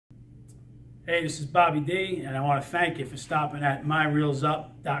Hey, this is Bobby D, and I want to thank you for stopping at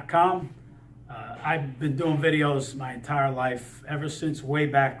myreelsup.com. I've been doing videos my entire life, ever since way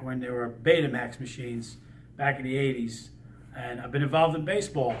back when there were Betamax machines back in the 80s. And I've been involved in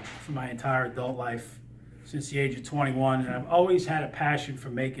baseball for my entire adult life since the age of 21. And I've always had a passion for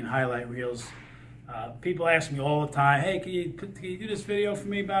making highlight reels. People ask me all the time, hey, can you do this video for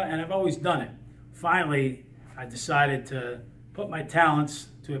me about it? And I've always done it. Finally, I decided to put my talents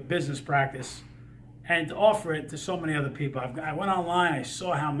to a business practice and to offer it to so many other people. I went online, I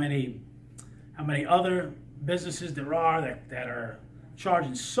saw how many other businesses there are that are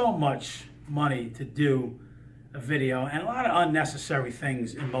charging so much money to do a video, and a lot of unnecessary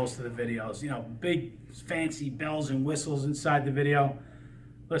things in most of the videos. You know, big fancy bells and whistles inside the video.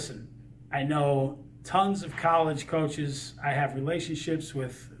 Listen, I know tons of college coaches. I have relationships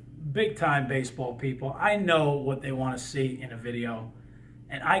with big time baseball people. I know what they want to see in a video,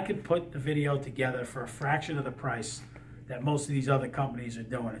 and I could put the video together for a fraction of the price that most of these other companies are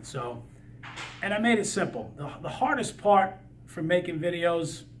doing it. So, and I made it simple. The hardest part for making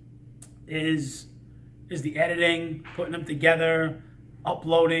videos is the editing, putting them together,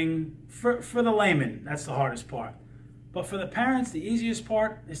 uploading. For the layman, that's the hardest part. But for the parents, the easiest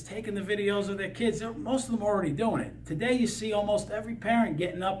part is taking the videos of their kids. Most of them are already doing it. Today you see almost every parent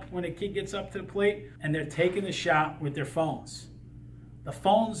getting up when a kid gets up to the plate and they're taking the shot with their phones. The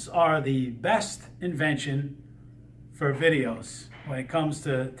phones are the best invention for videos when it comes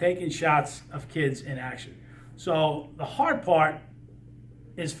to taking shots of kids in action. So the hard part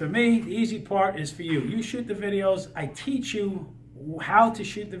is for me, the easy part is for you. You shoot the videos, I teach you how to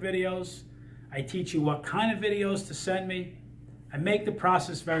shoot the videos. I teach you what kind of videos to send me. I make the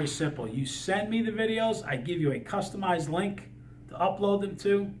process very simple. You send me the videos, I give you a customized link to upload them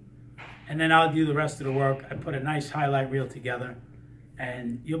to, and then I'll do the rest of the work. I put a nice highlight reel together,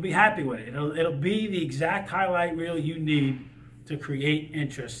 and you'll be happy with it. It'll be the exact highlight reel you need to create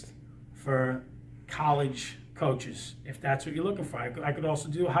interest for college coaches, if that's what you're looking for. I could also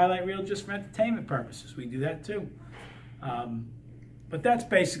do a highlight reel just for entertainment purposes. We do that too. But that's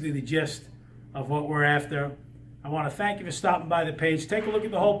basically the gist of what we're after. I want to thank you for stopping by the page. Take a look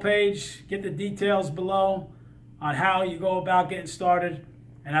at the whole page, get the details below on how you go about getting started,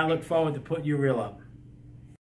 and I look forward to putting your reel up.